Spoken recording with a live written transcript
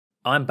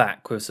I'm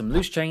back with some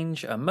loose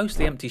change, a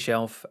mostly empty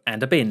shelf,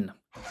 and a bin.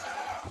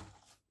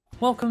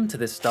 Welcome to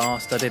this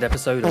star-studded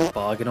episode of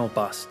Bargain or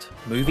Bust,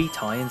 movie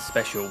tie-in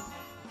special.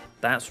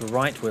 That's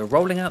right, we're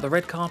rolling out the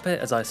red carpet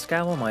as I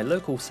scour my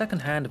local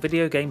second-hand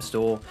video game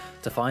store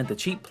to find the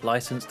cheap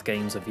licensed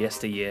games of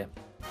yesteryear.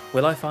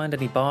 Will I find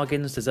any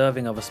bargains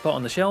deserving of a spot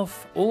on the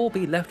shelf, or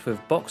be left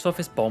with box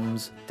office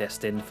bombs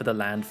destined for the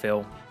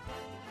landfill?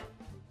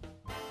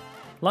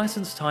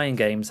 Licensed tie-in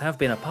games have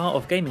been a part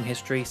of gaming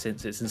history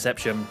since its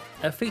inception,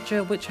 a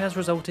feature which has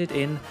resulted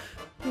in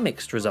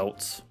mixed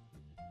results.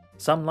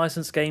 Some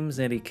licensed games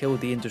nearly killed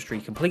the industry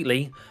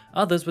completely,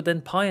 others would then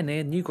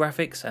pioneer new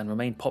graphics and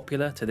remain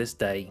popular to this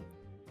day.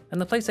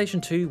 And the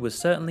PlayStation 2 was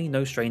certainly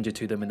no stranger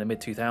to them in the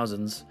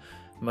mid-2000s.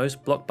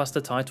 Most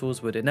blockbuster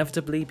titles would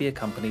inevitably be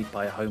accompanied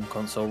by a home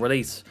console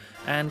release,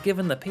 and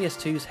given the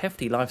PS2's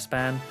hefty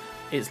lifespan,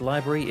 its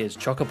library is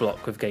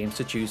chock-a-block with games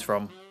to choose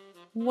from.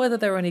 Whether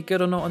they're any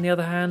good or not, on the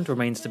other hand,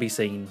 remains to be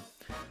seen.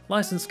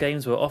 Licensed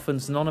games were often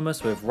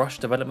synonymous with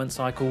rushed development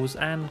cycles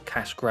and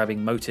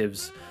cash-grabbing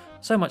motives,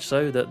 so much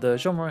so that the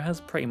genre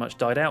has pretty much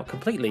died out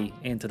completely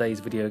in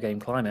today's video game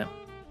climate.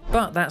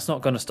 But that's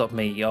not going to stop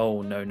me,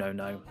 oh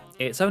no.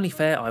 It's only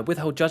fair I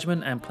withhold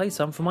judgment and play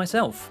some for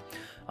myself.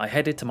 I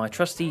headed to my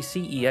trusty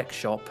CEX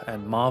shop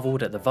and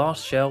marvelled at the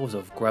vast shelves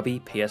of grubby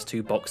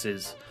PS2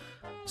 boxes.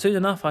 Soon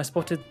enough I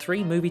spotted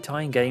 3 movie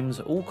tie-in games,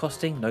 all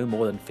costing no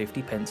more than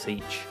 50 pence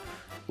each.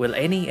 Will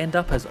any end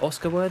up as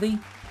Oscar-worthy,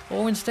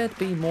 or instead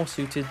be more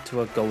suited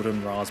to a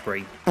golden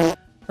raspberry?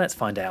 Let's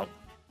find out.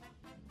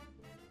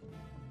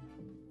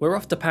 We're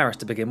off to Paris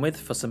to begin with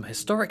for some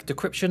historic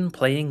decryption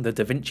playing the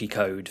Da Vinci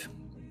Code.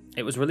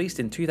 It was released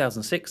in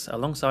 2006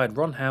 alongside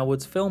Ron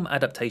Howard's film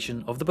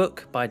adaptation of the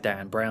book by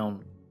Dan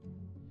Brown.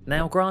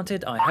 Now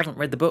granted, I haven't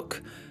read the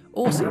book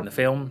or seen the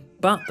film,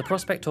 but the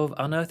prospect of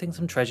unearthing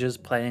some treasures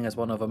playing as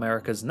one of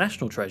America's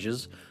national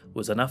treasures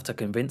was enough to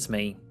convince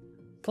me.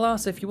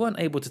 Plus, if you weren't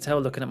able to tell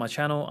looking at my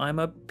channel, I'm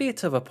a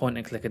bit of a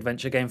point-and-click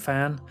adventure game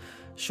fan.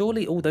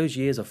 Surely all those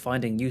years of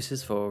finding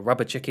uses for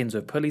rubber chickens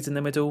with pulleys in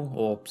the middle,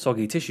 or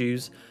soggy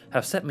tissues,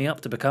 have set me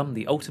up to become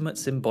the ultimate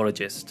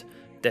symbologist,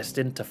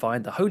 destined to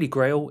find the Holy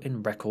Grail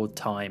in record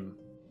time.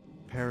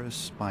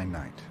 Paris by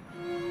night,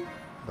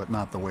 but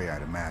not the way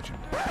I'd imagined.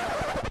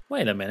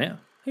 Wait a minute,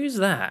 who's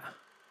that?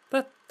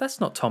 That's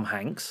not Tom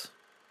Hanks.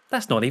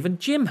 That's not even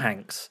Jim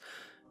Hanks.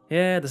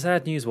 Yeah, the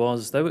sad news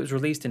was, though it was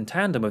released in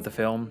tandem with the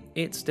film,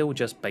 it's still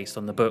just based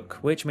on the book,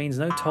 which means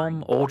no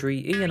Tom,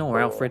 Audrey, Ian or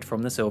Alfred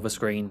from the silver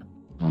screen.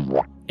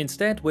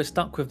 Instead, we're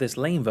stuck with this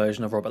lame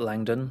version of Robert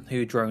Langdon,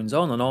 who drones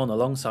on and on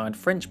alongside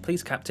French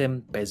police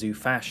captain Bézu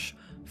Fache,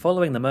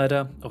 following the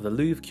murder of the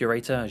Louvre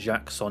curator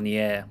Jacques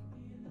Saunière.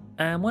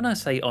 And when I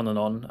say on and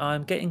on,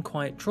 I'm getting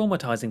quite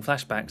traumatising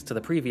flashbacks to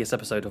the previous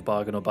episode of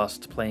Bargain or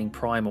Bust playing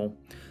Primal.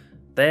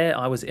 There,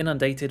 I was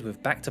inundated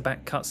with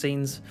back-to-back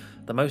cutscenes,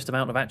 the most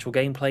amount of actual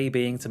gameplay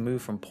being to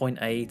move from point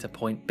A to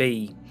point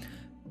B.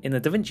 In the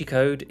Da Vinci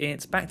Code,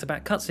 it's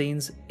back-to-back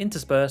cutscenes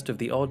interspersed with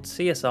the odd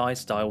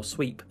CSI-style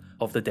sweep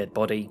of the dead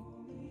body.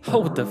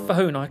 Hold the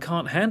phone, I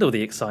can't handle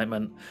the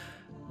excitement.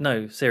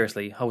 No,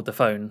 seriously, hold the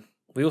phone.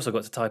 We also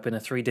got to type in a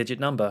 3-digit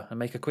number and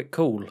make a quick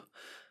call.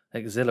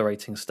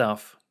 Exhilarating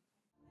stuff.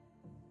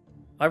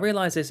 I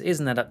realise this is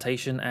an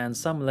adaptation and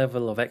some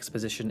level of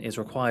exposition is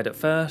required at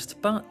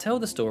first, but tell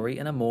the story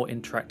in a more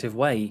interactive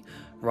way,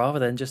 rather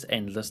than just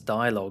endless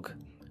dialogue.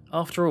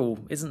 After all,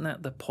 isn't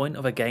that the point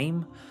of a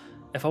game?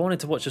 If I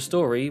wanted to watch a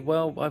story,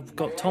 well, I've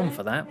got Tom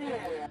for that.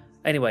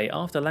 Anyway,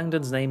 after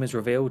Langdon's name is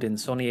revealed in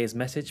Saunière's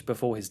message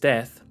before his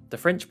death, the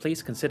French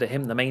police consider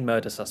him the main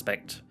murder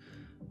suspect.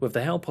 With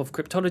the help of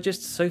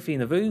cryptologist Sophie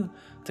Neveu,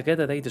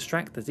 together they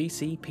distract the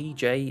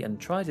DCPJ and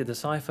try to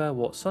decipher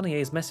what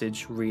Saunière's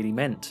message really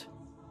meant.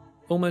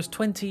 Almost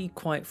 20,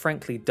 quite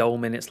frankly dull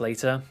minutes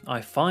later, I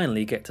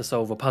finally get to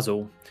solve a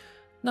puzzle.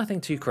 Nothing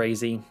too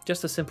crazy,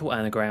 just a simple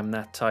anagram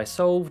that I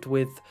solved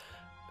with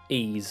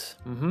ease.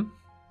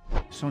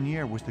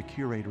 Saunière was the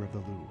curator of the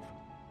Louvre.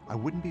 I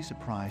wouldn't be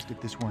surprised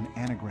if this were an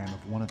anagram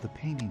of one of the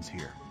paintings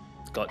here.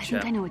 Gotcha.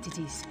 I think I know what it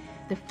is.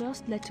 The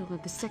first letter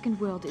of the second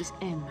word is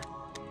M.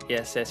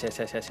 Yes.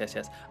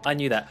 I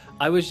knew that.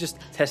 I was just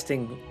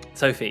testing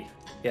Sophie.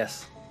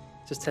 Yes,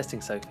 just testing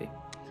Sophie.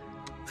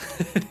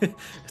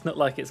 It's not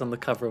like it's on the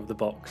cover of the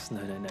box.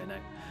 No.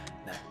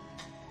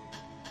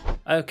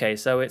 Okay,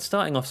 so it's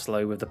starting off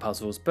slow with the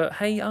puzzles, but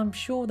hey, I'm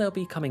sure they'll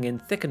be coming in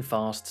thick and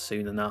fast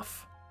soon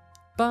enough.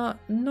 But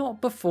not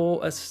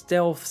before a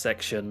stealth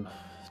section.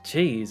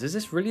 Jeez, is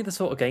this really the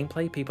sort of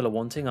gameplay people are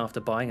wanting after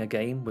buying a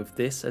game with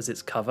this as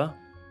its cover?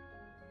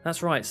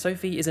 That's right,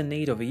 Sophie is in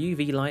need of a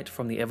UV light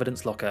from the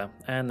evidence locker,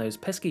 and those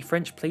pesky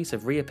French police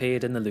have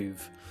reappeared in the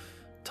Louvre.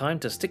 Time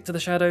to stick to the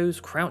shadows,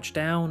 crouch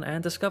down,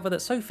 and discover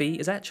that Sophie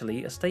is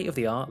actually a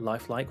state-of-the-art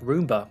lifelike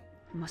Roomba.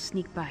 Must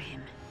sneak by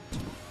him.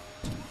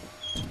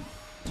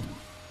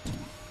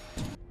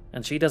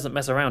 And she doesn't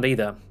mess around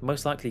either,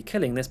 most likely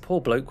killing this poor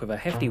bloke with a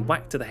hefty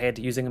whack to the head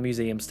using a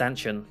museum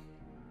stanchion.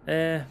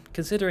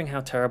 Considering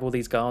how terrible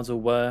these guards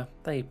all were,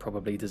 they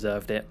probably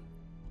deserved it.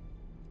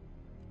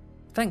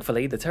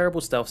 Thankfully, the terrible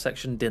stealth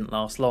section didn't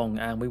last long,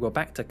 and we were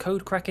back to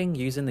code cracking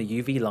using the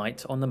UV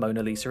light on the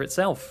Mona Lisa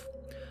itself.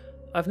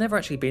 I've never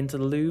actually been to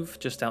the Louvre,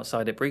 just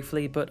outside it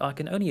briefly, but I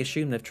can only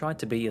assume they've tried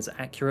to be as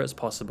accurate as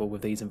possible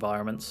with these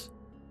environments.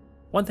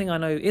 One thing I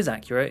know is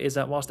accurate is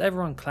that whilst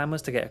everyone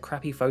clamours to get a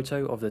crappy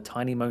photo of the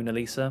tiny Mona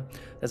Lisa,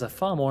 there's a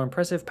far more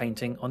impressive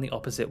painting on the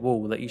opposite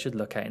wall that you should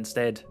look at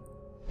instead.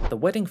 The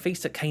Wedding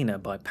Feast at Cana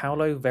by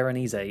Paolo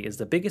Veronese is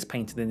the biggest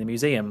painting in the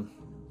museum.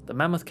 The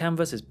mammoth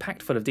canvas is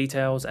packed full of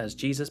details as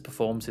Jesus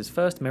performs his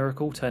first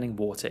miracle turning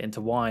water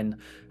into wine,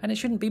 and it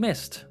shouldn't be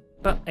missed.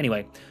 But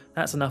anyway,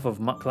 that's enough of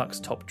Muckluck's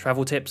top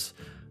travel tips.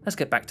 Let's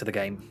get back to the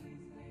game.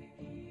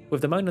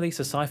 With the Mona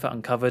Lisa cipher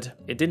uncovered,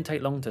 it didn't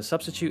take long to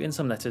substitute in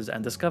some letters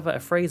and discover a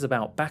phrase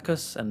about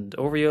Bacchus and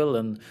Oriole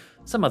and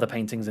some other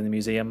paintings in the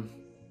museum.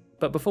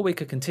 But before we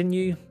could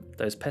continue,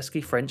 those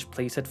pesky French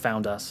police had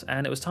found us,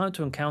 and it was time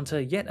to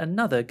encounter yet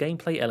another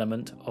gameplay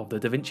element of the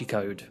Da Vinci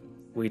Code.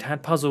 We'd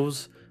had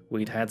puzzles,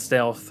 we'd had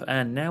stealth,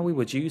 and now we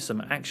would use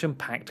some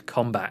action-packed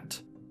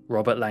combat.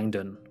 Robert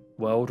Langdon,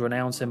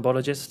 world-renowned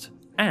symbologist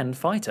and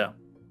fighter.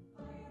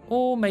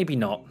 Or maybe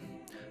not.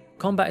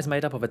 Combat is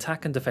made up of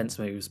attack and defense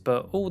moves,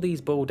 but all these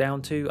boil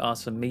down to are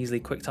some measly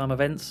quick-time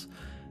events.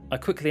 I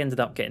quickly ended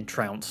up getting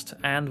trounced,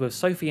 and with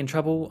Sophie in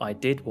trouble, I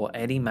did what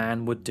any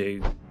man would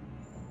do.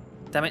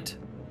 Damn it.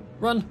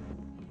 Run!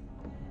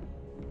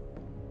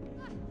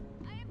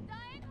 I am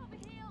dying over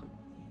here.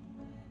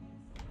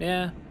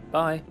 Yeah,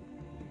 bye.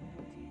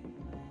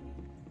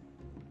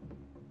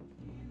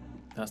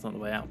 That's not the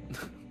way out.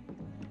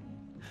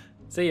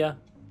 See ya.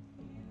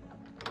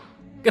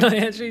 Can I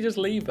actually just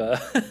leave her?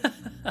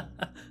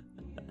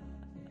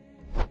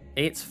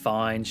 It's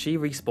fine, she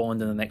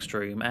respawned in the next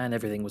room and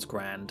everything was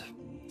grand.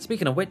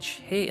 Speaking of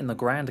which, here in the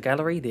Grand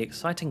Gallery the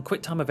exciting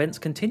QuickTime events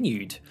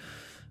continued.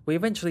 We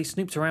eventually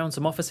snooped around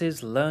some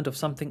offices, learned of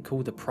something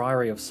called the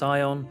Priory of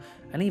Sion,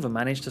 and even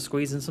managed to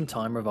squeeze in some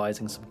time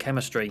revising some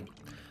chemistry.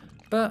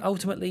 But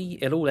ultimately,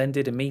 it all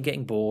ended in me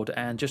getting bored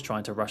and just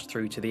trying to rush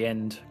through to the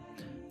end.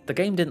 The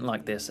game didn't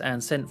like this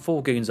and sent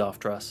 4 goons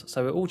after us,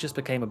 so it all just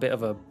became a bit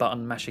of a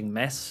button-mashing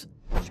mess.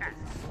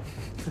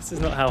 This is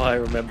not how I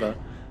remember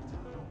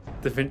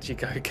Da Vinci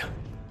Code going.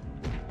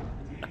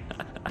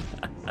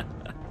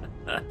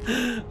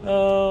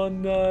 Oh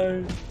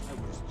no. I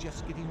was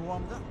just getting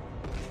warmed up.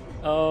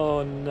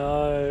 Oh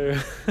no.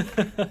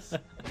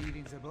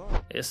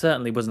 It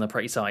certainly wasn't a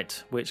pretty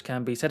sight, which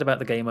can be said about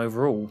the game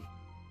overall.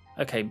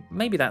 Okay,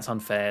 maybe that's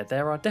unfair.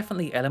 There are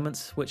definitely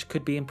elements which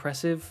could be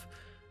impressive.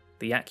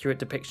 The accurate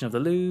depiction of the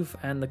Louvre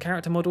and the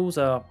character models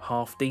are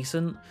half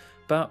decent,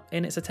 but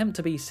in its attempt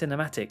to be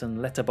cinematic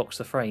and letterbox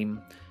the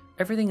frame,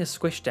 everything is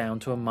squished down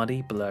to a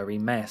muddy, blurry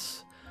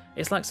mess.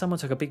 It's like someone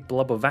took a big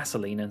blob of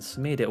Vaseline and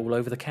smeared it all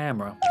over the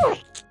camera.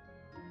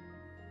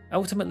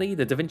 Ultimately,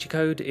 the Da Vinci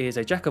Code is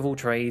a jack of all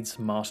trades,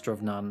 master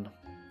of none.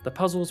 The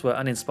puzzles were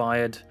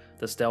uninspired,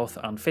 the stealth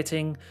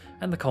unfitting,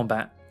 and the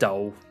combat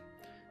dull.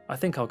 I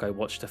think I'll go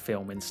watch the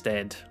film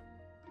instead.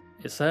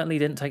 It certainly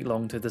didn't take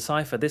long to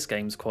decipher this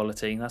game's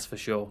quality, that's for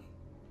sure.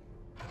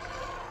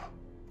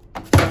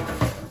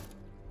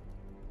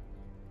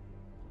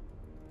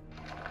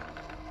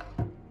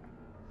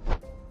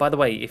 By the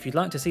way, if you'd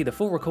like to see the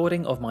full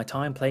recording of my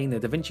time playing the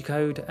Da Vinci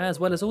Code, as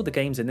well as all the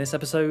games in this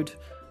episode,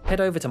 head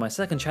over to my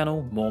second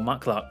channel, More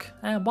Muckluck,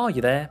 and while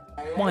you're there,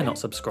 why not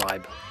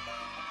subscribe?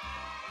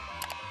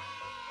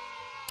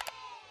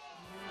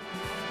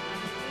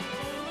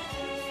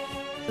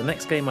 The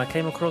next game I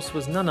came across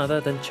was none other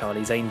than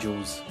Charlie's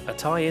Angels, a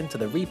tie-in to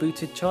the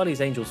rebooted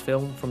Charlie's Angels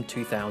film from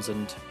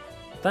 2000.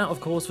 That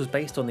of course was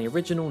based on the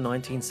original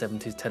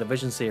 1970s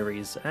television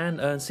series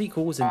and earned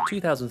sequels in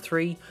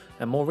 2003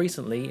 and more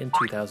recently in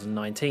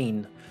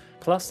 2019.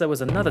 Plus there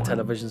was another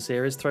television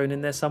series thrown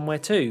in there somewhere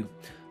too.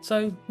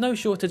 So no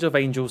shortage of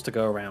angels to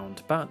go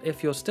around, but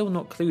if you're still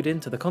not clued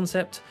into the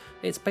concept,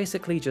 it's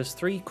basically just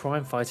 3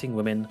 crime-fighting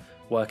women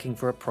working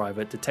for a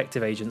private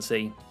detective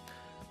agency.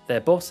 Their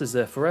boss is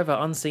the forever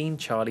unseen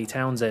Charlie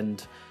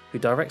Townsend, who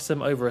directs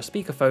them over a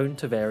speakerphone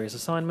to various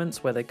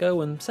assignments where they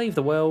go and save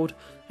the world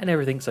and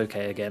everything's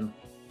okay again.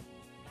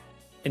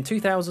 In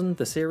 2000,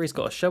 the series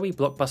got a showy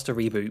blockbuster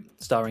reboot,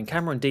 starring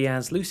Cameron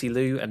Diaz, Lucy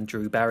Liu and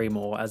Drew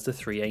Barrymore as the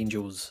 3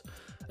 Angels.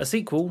 A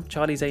sequel,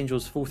 Charlie's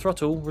Angels Full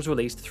Throttle, was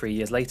released 3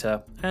 years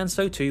later, and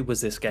so too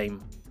was this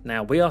game.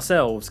 Now we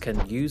ourselves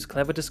can use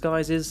clever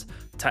disguises,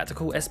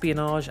 tactical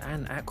espionage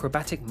and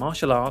acrobatic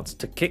martial arts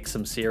to kick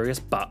some serious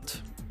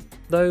butt.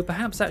 Though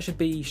perhaps that should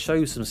be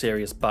show some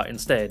serious butt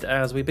instead,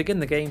 as we begin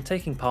the game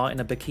taking part in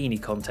a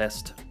bikini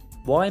contest.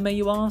 Why, may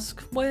you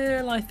ask?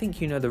 Well, I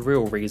think you know the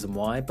real reason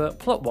why, but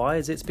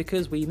plot-wise it's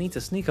because we need to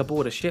sneak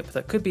aboard a ship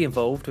that could be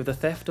involved with the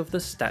theft of the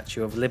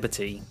Statue of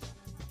Liberty.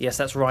 Yes,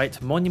 that's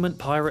right, Monument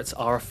pirates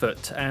are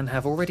afoot, and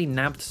have already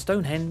nabbed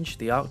Stonehenge,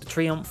 the Arc de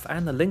Triomphe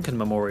and the Lincoln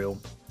Memorial.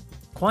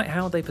 Quite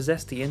how they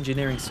possess the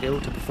engineering skill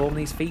to perform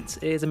these feats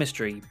is a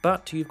mystery,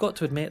 but you've got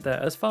to admit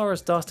that as far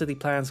as dastardly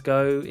plans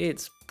go,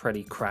 it's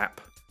pretty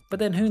crap. But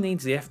then who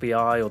needs the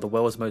FBI or the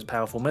world's most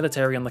powerful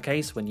military on the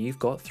case when you've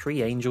got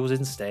 3 angels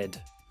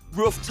instead?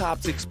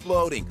 Rooftops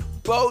exploding,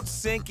 boats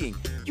sinking.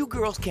 You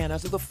girls can't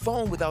answer the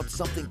phone without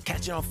something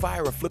catching on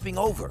fire or flipping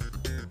over.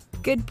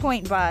 Good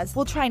point, Buzz.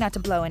 We'll try not to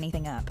blow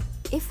anything up.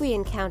 If we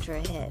encounter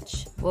a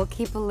hitch, we'll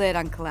keep a lid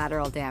on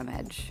collateral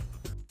damage.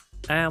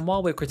 And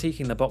while we're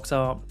critiquing the box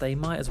art, they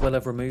might as well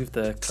have removed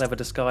the clever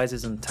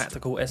disguises and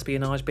tactical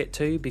espionage bit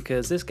too,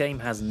 because this game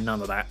has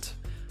none of that.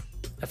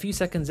 A few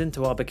seconds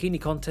into our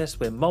bikini contest,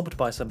 we're mobbed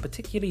by some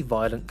particularly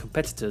violent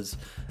competitors,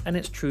 and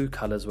its true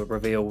colours were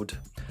revealed.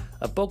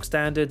 A bog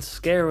standard,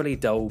 scarily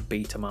dull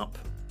beat 'em up.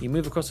 You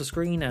move across the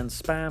screen and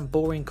spam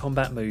boring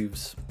combat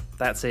moves.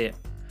 That's it.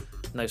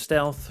 No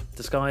stealth,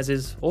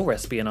 disguises, or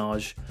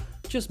espionage.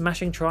 Just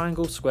mashing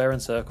triangle, square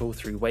and circle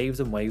through waves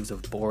and waves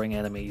of boring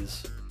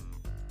enemies.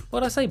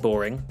 When I say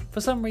boring,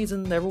 for some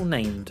reason they're all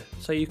named,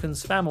 so you can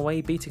spam away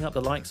beating up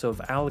the likes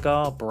of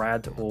Algar,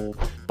 Brad, or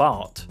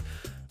Bart.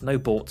 No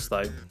Borts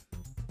though.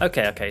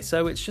 Okay,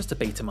 so it's just a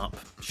beat 'em up.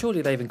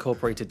 Surely they've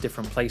incorporated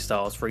different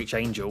playstyles for each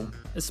angel,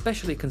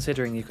 especially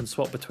considering you can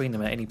swap between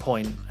them at any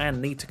point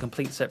and need to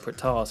complete separate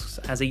tasks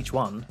as each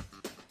one.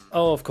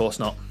 Oh, of course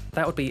not.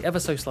 That would be ever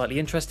so slightly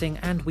interesting,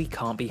 and we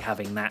can't be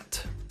having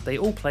that. They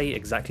all play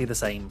exactly the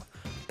same.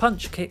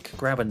 Punch, kick,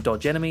 grab and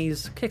dodge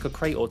enemies, kick a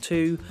crate or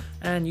two,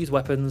 and use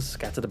weapons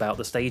scattered about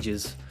the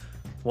stages.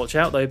 Watch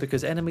out though,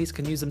 because enemies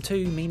can use them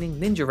too, meaning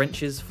ninja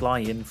wrenches fly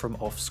in from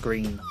off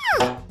screen.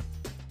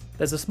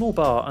 There's a small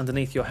bar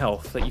underneath your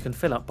health that you can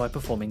fill up by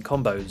performing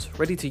combos,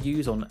 ready to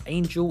use on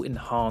Angel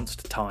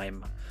Enhanced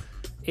Time.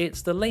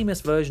 It's the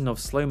lamest version of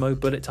slow-mo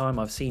bullet time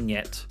I've seen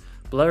yet,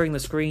 blurring the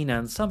screen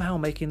and somehow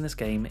making this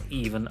game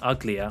even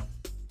uglier.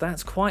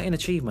 That's quite an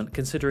achievement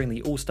considering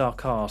the all-star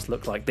cast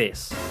look like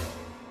this.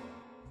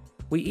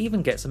 We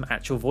even get some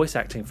actual voice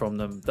acting from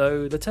them,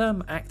 though the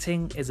term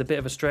acting is a bit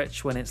of a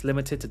stretch when it's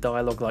limited to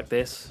dialogue like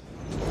this.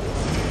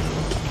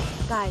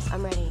 Guys,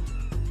 I'm ready.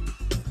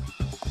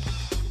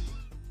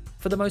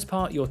 For the most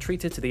part, you're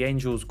treated to the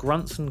angels'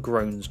 grunts and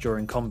groans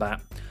during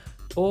combat.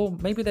 Or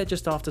maybe they're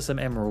just after some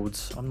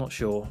emeralds, I'm not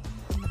sure.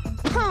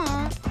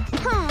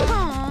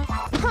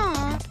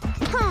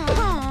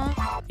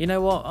 You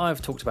know what,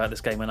 I've talked about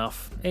this game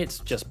enough. It's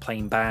just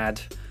plain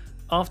bad.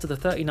 After the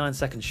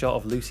 39-second shot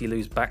of Lucy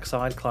Lou's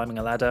backside climbing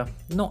a ladder,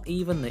 not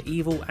even the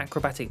evil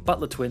acrobatic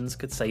Butler twins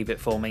could save it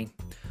for me.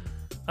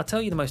 I'll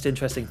tell you the most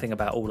interesting thing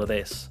about all of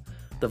this.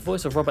 The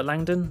voice of Robert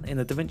Langdon in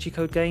the Da Vinci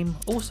Code game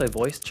also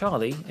voiced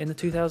Charlie in the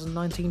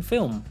 2019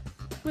 film.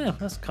 Yeah,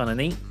 that's kinda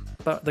neat.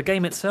 But the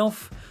game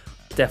itself,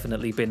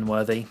 definitely bin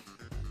worthy.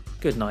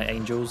 Good night,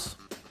 angels.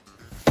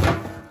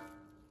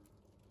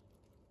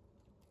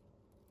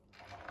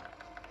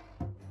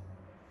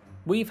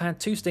 We've had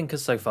 2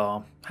 stinkers so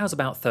far, how's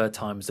about third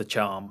time's the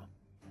charm?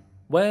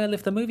 Well,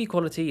 if the movie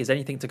quality is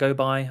anything to go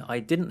by, I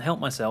didn't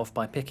help myself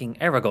by picking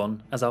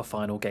Eragon as our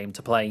final game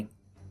to play.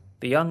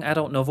 The young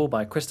adult novel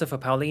by Christopher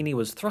Paolini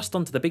was thrust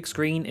onto the big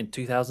screen in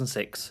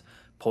 2006,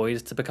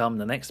 poised to become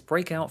the next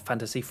breakout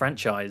fantasy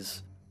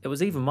franchise. It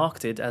was even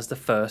marketed as the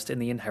first in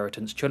the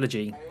Inheritance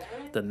trilogy.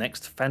 The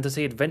next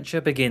fantasy adventure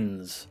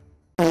begins.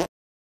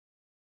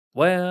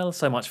 Well,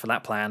 so much for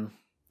that plan.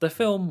 The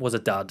film was a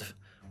dud,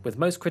 with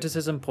most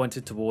criticism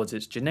pointed towards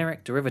its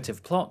generic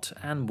derivative plot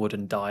and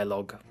wooden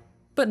dialogue.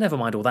 But never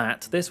mind all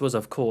that, this was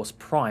of course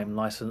prime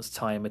licensed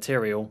tie-in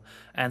material,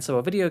 and so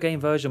a video game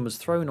version was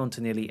thrown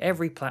onto nearly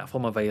every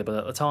platform available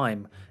at the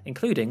time,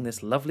 including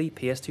this lovely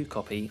PS2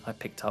 copy I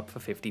picked up for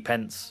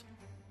 50p.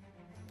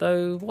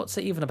 Though, what's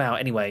it even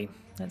about anyway?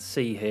 Let's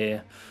see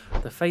here.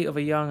 The fate of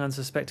a young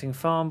unsuspecting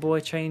farm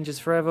boy changes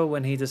forever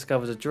when he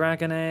discovers a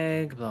dragon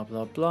egg, blah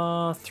blah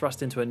blah,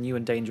 thrust into a new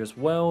and dangerous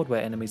world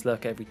where enemies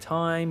lurk every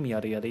time,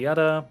 yada yada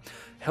yada.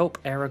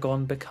 Help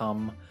Eragon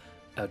become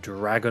a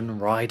dragon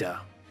rider.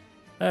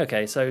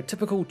 Okay, so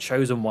typical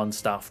Chosen One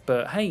stuff,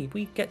 but hey,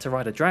 we get to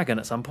ride a dragon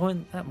at some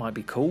point, that might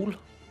be cool.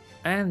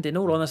 And in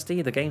all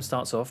honesty, the game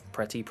starts off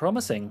pretty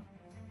promising.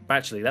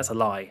 Actually, that's a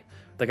lie.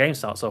 The game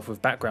starts off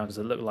with backgrounds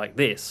that look like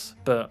this,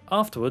 but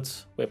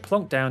afterwards, we're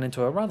plonked down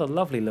into a rather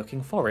lovely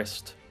looking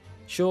forest.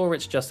 Sure,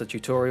 it's just a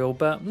tutorial,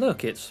 but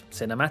look, it's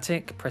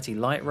cinematic, pretty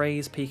light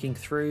rays peeking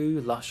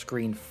through, lush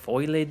green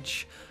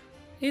foliage.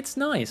 It's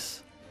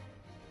nice.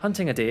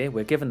 Hunting a deer,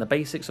 we're given the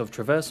basics of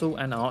traversal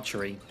and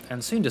archery,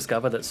 and soon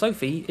discover that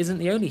Sophie isn't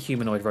the only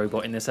humanoid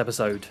robot in this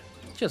episode.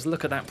 Just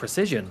look at that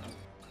precision.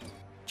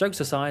 Jokes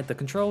aside, the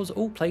controls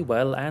all play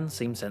well and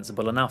seem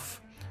sensible enough.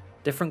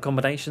 Different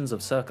combinations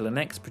of circle and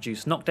X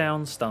produce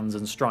knockdowns, stuns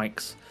and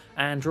strikes,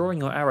 and drawing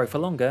your arrow for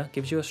longer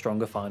gives you a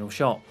stronger final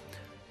shot.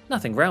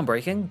 Nothing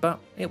groundbreaking, but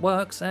it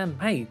works, and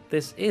hey,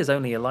 this is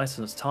only a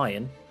licensed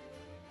tie-in.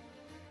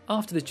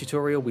 After the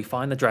tutorial we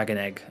find the dragon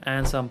egg,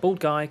 and some bald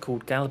guy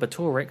called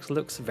Galbatorix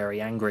looks very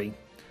angry.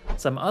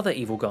 Some other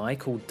evil guy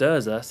called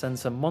Durza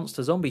sends some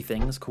monster zombie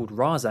things called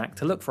Razak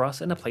to look for us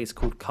in a place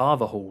called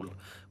Carver Hall,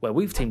 where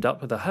we've teamed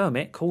up with a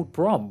hermit called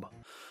Brom.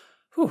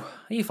 Whew,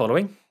 are you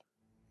following?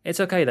 It's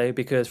okay though,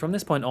 because from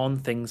this point on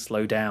things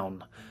slow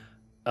down.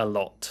 A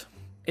lot.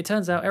 It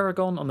turns out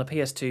Eragon on the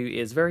PS2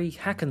 is very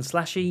hack and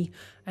slashy,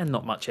 and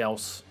not much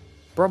else.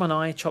 Brom and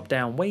I chop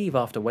down wave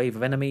after wave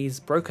of enemies,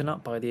 broken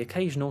up by the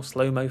occasional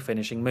slow-mo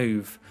finishing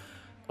move,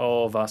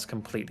 of us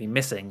completely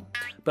missing,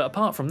 but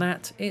apart from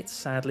that, it's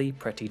sadly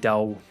pretty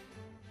dull.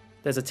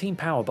 There's a team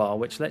power bar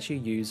which lets you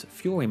use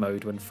Fury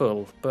mode when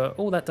full, but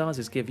all that does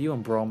is give you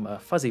and Brom a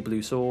fuzzy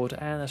blue sword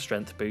and a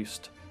strength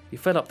boost. You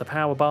fill up the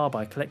power bar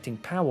by collecting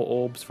power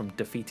orbs from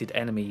defeated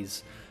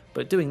enemies,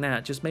 but doing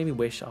that just made me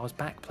wish I was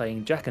back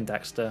playing Jak and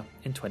Daxter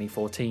in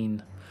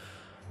 2014.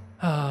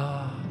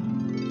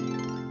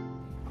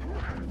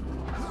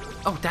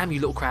 Oh damn you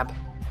little crab.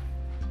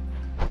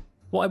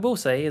 What I will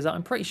say is that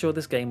I'm pretty sure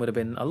this game would have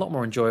been a lot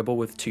more enjoyable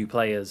with 2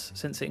 players,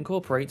 since it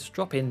incorporates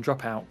drop-in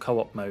drop-out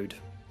co-op mode.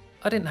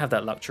 I didn't have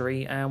that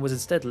luxury and was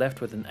instead left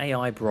with an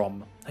AI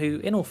Brom, who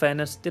in all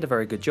fairness did a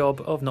very good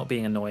job of not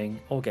being annoying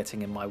or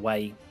getting in my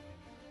way.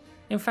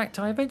 In fact,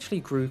 I eventually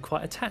grew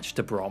quite attached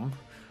to Brom,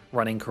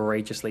 running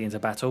courageously into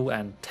battle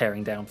and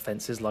tearing down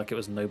fences like it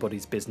was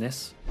nobody's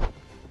business.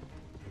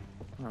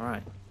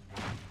 Alright.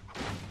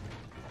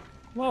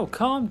 Whoa,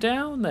 calm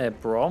down there,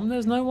 Brom,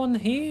 there's no one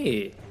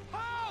here.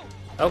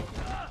 Oh.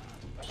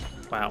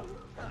 Wow.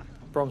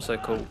 Brom's so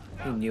cool,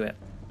 who knew it?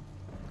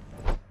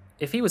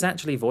 If he was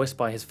actually voiced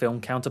by his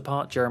film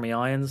counterpart Jeremy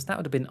Irons, that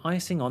would have been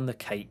icing on the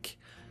cake.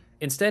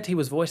 Instead, he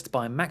was voiced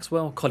by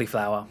Maxwell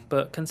Cauliflower,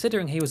 but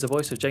considering he was the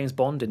voice of James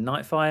Bond in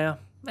Nightfire,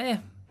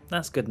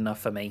 that's good enough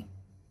for me.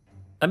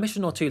 A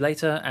mission or 2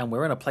 later, and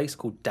we're in a place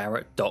called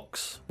Darrett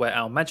Docks, where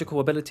our magical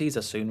abilities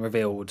are soon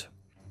revealed.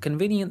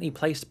 Conveniently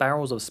placed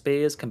barrels of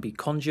spears can be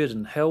conjured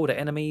and hurled at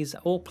enemies,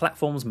 or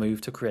platforms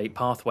move to create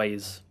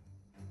pathways.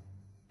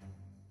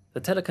 The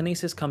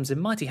telekinesis comes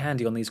in mighty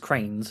handy on these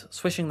cranes,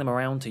 swishing them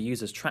around to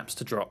use as traps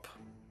to drop.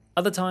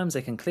 Other times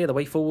they can clear the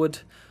way forward,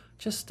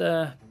 just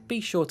be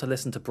sure to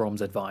listen to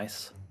Brom's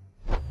advice.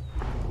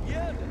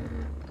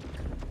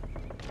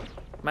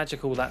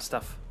 Magical that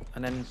stuff,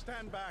 and then...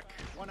 Stand back,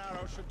 1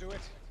 arrow should do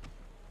it.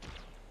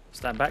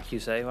 Stand back you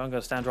say, well I'm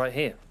going to stand right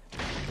here.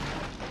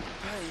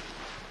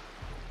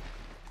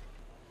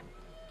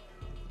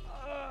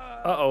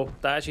 Uh-oh,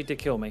 that actually did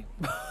kill me.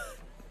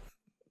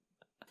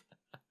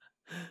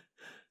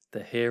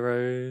 The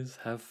heroes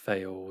have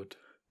failed.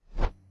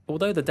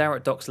 Although the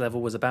Darrett Docks level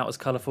was about as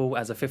colourful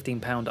as a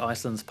 £15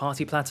 Iceland's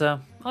party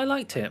platter, I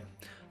liked it.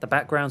 The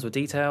backgrounds were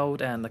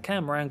detailed and the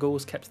camera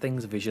angles kept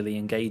things visually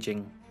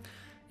engaging.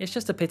 It's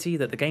just a pity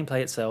that the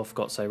gameplay itself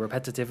got so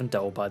repetitive and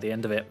dull by the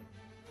end of it.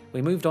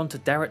 We moved on to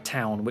Darrett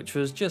Town, which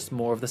was just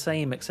more of the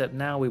same, except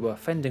now we were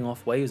fending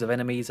off waves of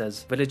enemies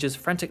as villagers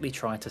frantically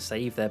tried to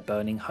save their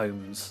burning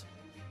homes.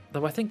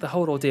 Though I think the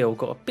whole ordeal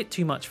got a bit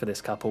too much for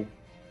this couple.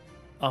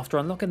 After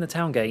unlocking the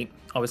town gate,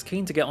 I was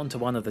keen to get onto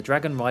one of the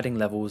dragon riding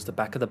levels the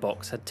back of the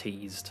box had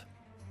teased.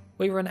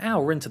 We were an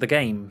hour into the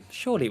game,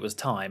 surely it was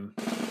time.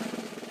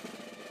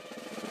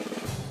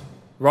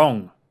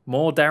 Wrong.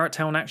 More Darrett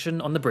Town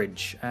action on the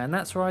bridge, and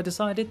that's where I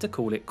decided to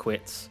call it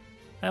quits.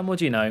 And what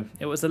do you know,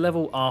 it was the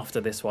level after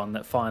this one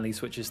that finally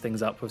switches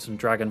things up with some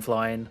dragon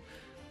flying.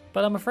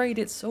 But I'm afraid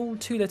it's all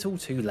too little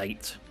too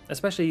late,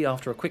 especially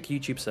after a quick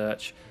YouTube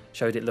search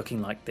showed it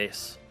looking like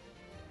this.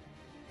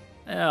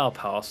 I'll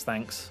pass,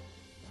 thanks.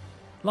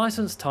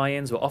 Licensed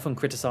tie-ins were often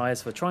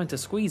criticised for trying to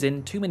squeeze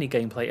in too many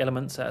gameplay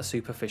elements at a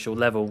superficial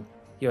level.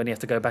 You only have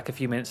to go back a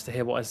few minutes to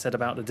hear what I said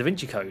about the Da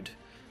Vinci Code.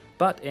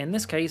 But in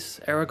this case,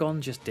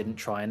 Eragon just didn't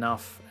try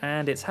enough,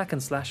 and its hack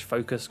and slash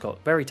focus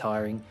got very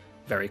tiring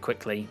very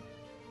quickly.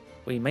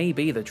 We may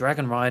be the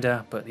Dragon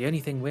Rider, but the only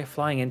thing we're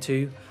flying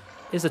into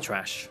is the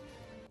trash.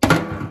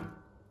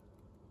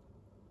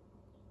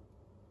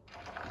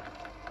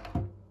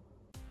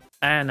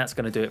 And that's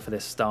going to do it for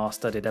this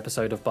star-studded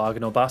episode of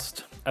Bargain or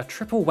Bust. A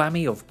triple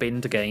whammy of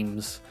binned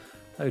games.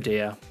 Oh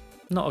dear.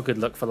 Not a good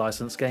look for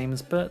licensed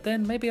games, but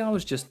then maybe I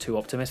was just too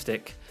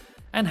optimistic.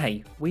 And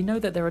hey, we know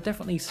that there are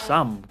definitely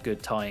some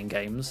good tie-in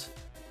games.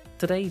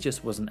 Today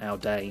just wasn't our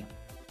day.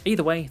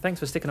 Either way, thanks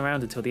for sticking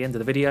around until the end of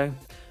the video.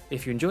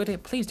 If you enjoyed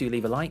it, please do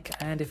leave a like,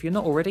 and if you're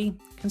not already,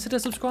 consider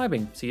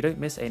subscribing so you don't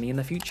miss any in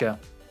the future.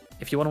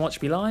 If you want to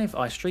watch me live,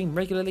 I stream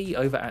regularly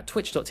over at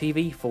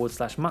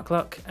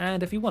twitch.tv/Muckluck,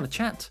 and if you want to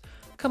chat,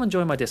 come and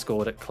join my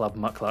Discord at Club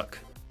Muckluck.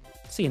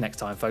 See you next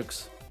time,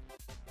 folks.